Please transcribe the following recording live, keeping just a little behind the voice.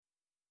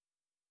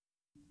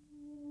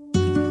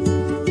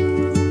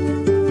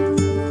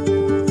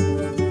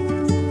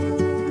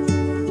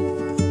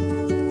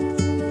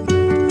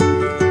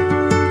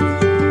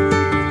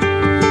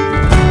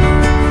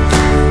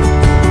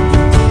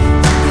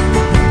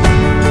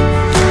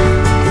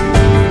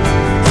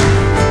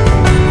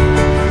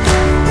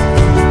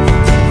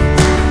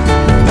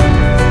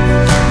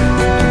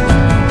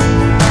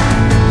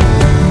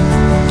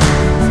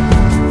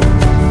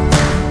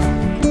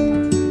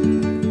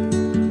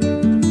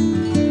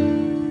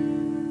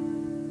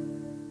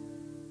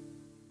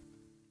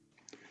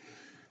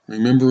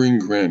Remembering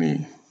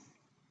Granny.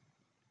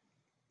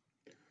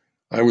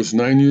 I was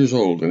 9 years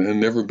old and had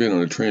never been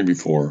on a train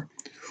before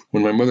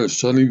when my mother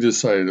suddenly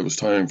decided it was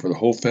time for the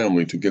whole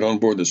family to get on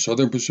board the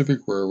Southern Pacific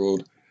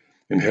Railroad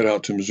and head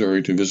out to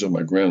Missouri to visit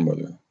my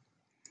grandmother.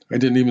 I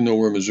didn't even know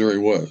where Missouri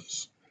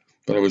was,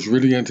 but I was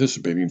really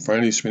anticipating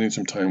finally spending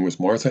some time with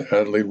Martha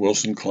Adelaide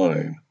Wilson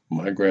Klein,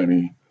 my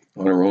granny,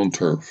 on her own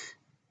turf.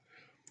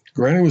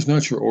 Granny was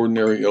not your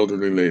ordinary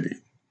elderly lady.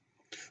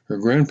 Her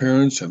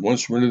grandparents had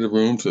once rented a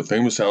room to the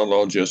famous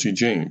outlaw Jesse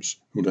James,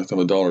 who left them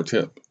a dollar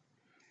tip,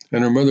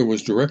 and her mother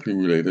was directly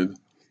related,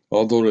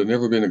 although it had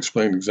never been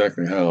explained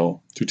exactly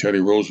how, to Teddy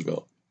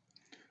Roosevelt.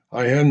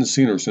 I hadn't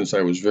seen her since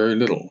I was very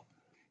little,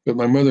 but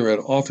my mother had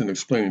often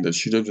explained that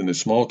she lived in a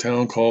small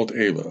town called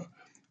Ava,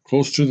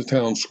 close to the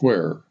town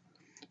square,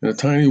 in a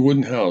tiny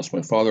wooden house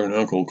my father and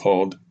uncle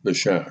called the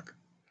Shack.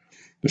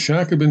 The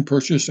shack had been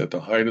purchased at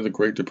the height of the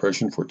Great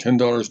Depression for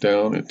 $10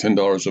 down and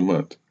 $10 a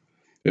month.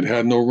 It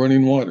had no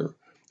running water,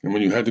 and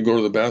when you had to go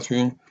to the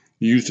bathroom,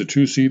 you used a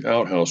two-seat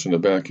outhouse in the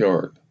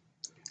backyard.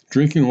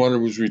 Drinking water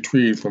was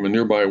retrieved from a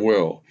nearby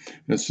well,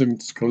 and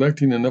since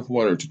collecting enough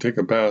water to take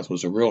a bath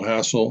was a real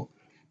hassle,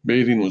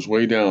 bathing was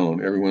way down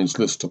on everyone's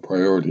list of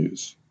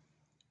priorities.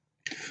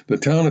 The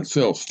town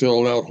itself still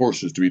allowed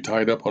horses to be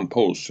tied up on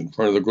posts in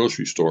front of the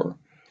grocery store,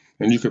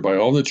 and you could buy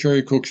all the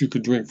cherry cokes you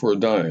could drink for a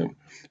dime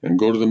and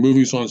go to the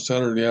movies on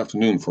Saturday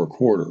afternoon for a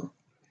quarter.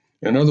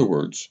 In other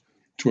words,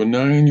 to a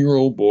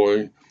 9-year-old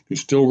boy who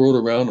still rode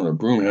around on a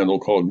broom handle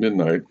called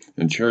Midnight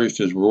and cherished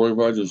his Roy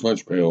Rogers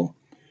lunch pail,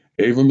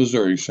 Ava,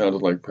 Missouri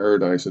sounded like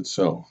paradise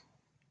itself.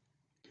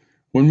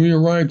 When we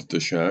arrived at the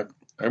shack,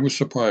 I was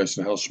surprised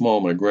at how small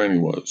my granny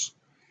was.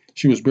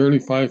 She was barely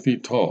 5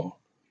 feet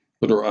tall,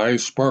 but her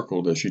eyes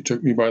sparkled as she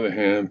took me by the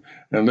hand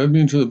and led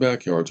me into the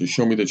backyard to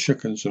show me the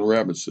chickens and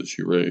rabbits that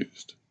she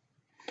raised.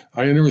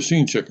 I had never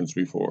seen chickens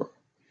before,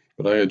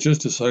 but I had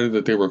just decided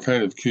that they were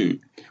kind of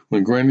cute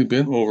when Granny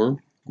bent over,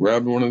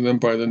 grabbed one of them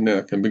by the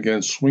neck, and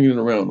began swinging it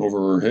around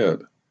over her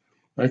head.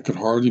 I could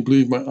hardly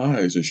believe my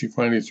eyes as she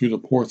finally threw the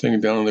poor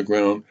thing down on the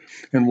ground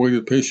and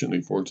waited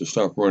patiently for it to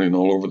stop running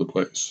all over the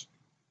place.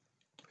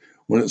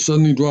 When it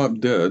suddenly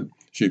dropped dead,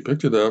 she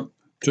picked it up,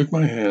 took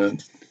my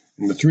hand,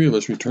 and the three of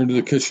us returned to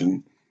the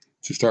kitchen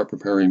to start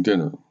preparing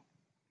dinner.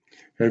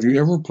 "Have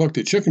you ever plucked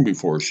a chicken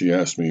before?" she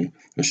asked me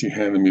as she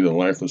handed me the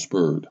lifeless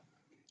bird.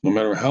 No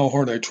matter how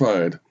hard I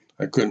tried,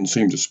 I couldn't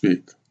seem to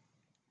speak.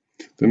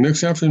 The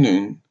next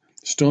afternoon,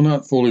 still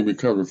not fully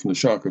recovered from the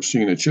shock of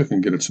seeing a chicken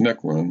get its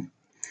neck wrung,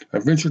 I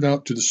ventured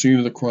out to the scene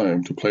of the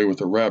crime to play with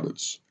the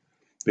rabbits.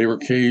 They were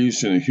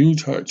caged in a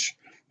huge hutch.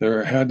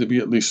 There had to be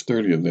at least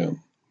 30 of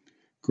them.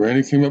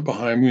 Granny came up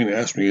behind me and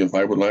asked me if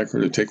I would like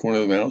her to take one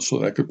of them out so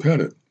that I could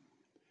pet it.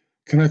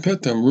 "Can I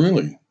pet them,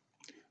 really?"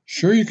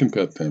 "Sure you can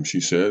pet them,"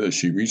 she said as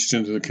she reached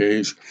into the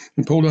cage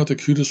and pulled out the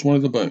cutest one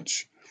of the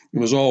bunch. It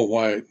was all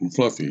white and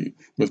fluffy,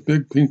 with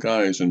big pink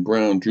eyes and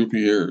brown,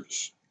 droopy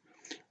ears.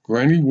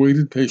 Granny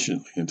waited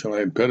patiently until I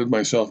had petted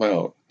myself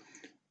out.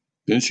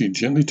 Then she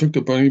gently took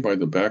the bunny by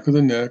the back of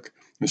the neck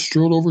and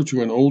strode over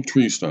to an old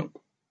tree stump.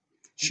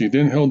 She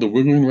then held the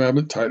wiggling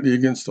rabbit tightly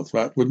against the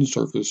flat wooden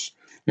surface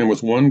and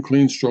with one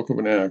clean stroke of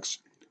an axe,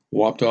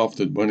 lopped off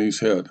the bunny's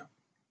head.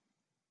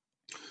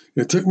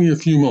 It took me a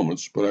few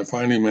moments, but I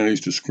finally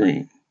managed to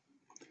scream.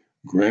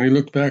 Granny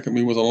looked back at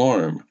me with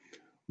alarm,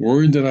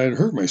 worried that I had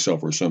hurt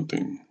myself or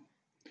something.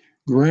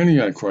 "Granny,"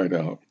 I cried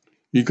out,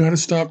 "you gotta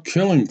stop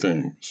killing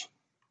things."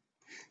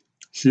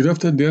 She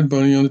left the dead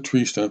bunny on the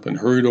tree stump and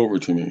hurried over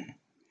to me.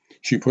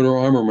 She put her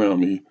arm around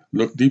me,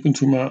 looked deep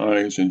into my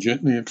eyes, and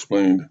gently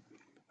explained,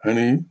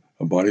 "Honey,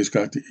 a body's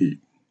got to eat."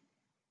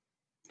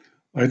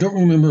 I don't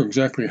remember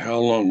exactly how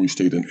long we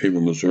stayed in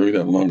Ava, Missouri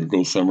that long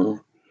ago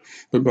summer,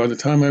 but by the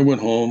time I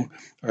went home,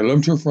 I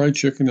loved her fried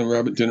chicken and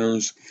rabbit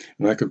dinners,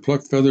 and I could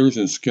pluck feathers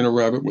and skin a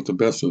rabbit with the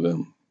best of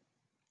them.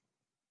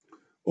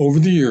 Over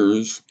the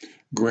years,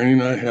 Granny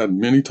and I had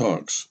many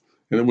talks,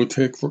 and it would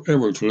take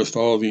forever to list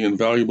all the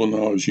invaluable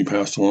knowledge she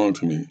passed along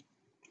to me.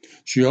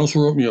 She also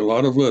wrote me a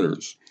lot of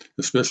letters,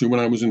 especially when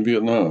I was in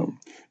Vietnam,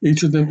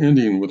 each of them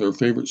ending with her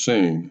favorite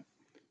saying,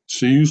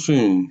 "See you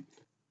soon,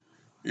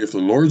 if the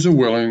Lord's a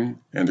willing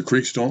and the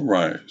creeks don't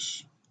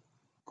rise."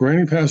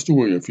 Granny passed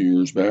away a few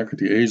years back at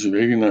the age of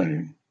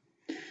 89.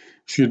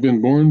 She had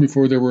been born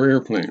before there were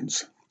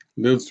airplanes,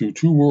 lived through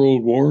 2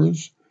 world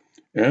wars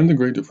and the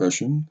Great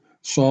Depression,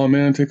 saw a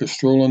man take a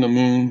stroll on the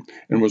moon,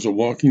 and was a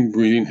walking,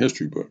 breathing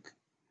history book.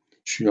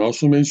 She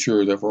also made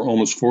sure that for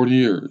almost 40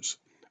 years,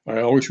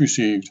 I always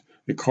received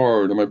a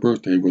card on my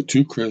birthday with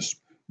 2 crisp,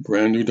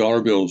 brand new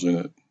dollar bills in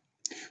it.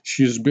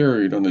 She is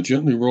buried on the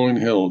gently rolling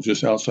hill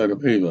just outside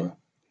of Ava,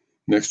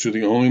 next to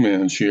the only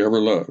man she ever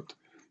loved,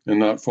 and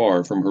not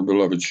far from her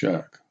beloved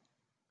shack.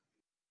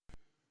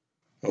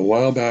 A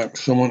while back,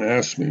 someone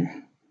asked me,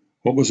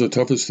 what was the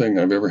toughest thing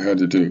I've ever had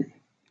to do?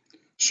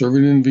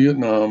 Serving in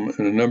Vietnam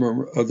and a number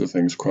of other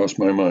things crossed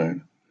my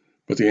mind,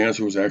 but the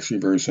answer was actually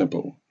very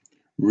simple: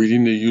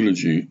 reading the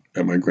eulogy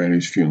at my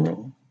granny's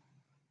funeral.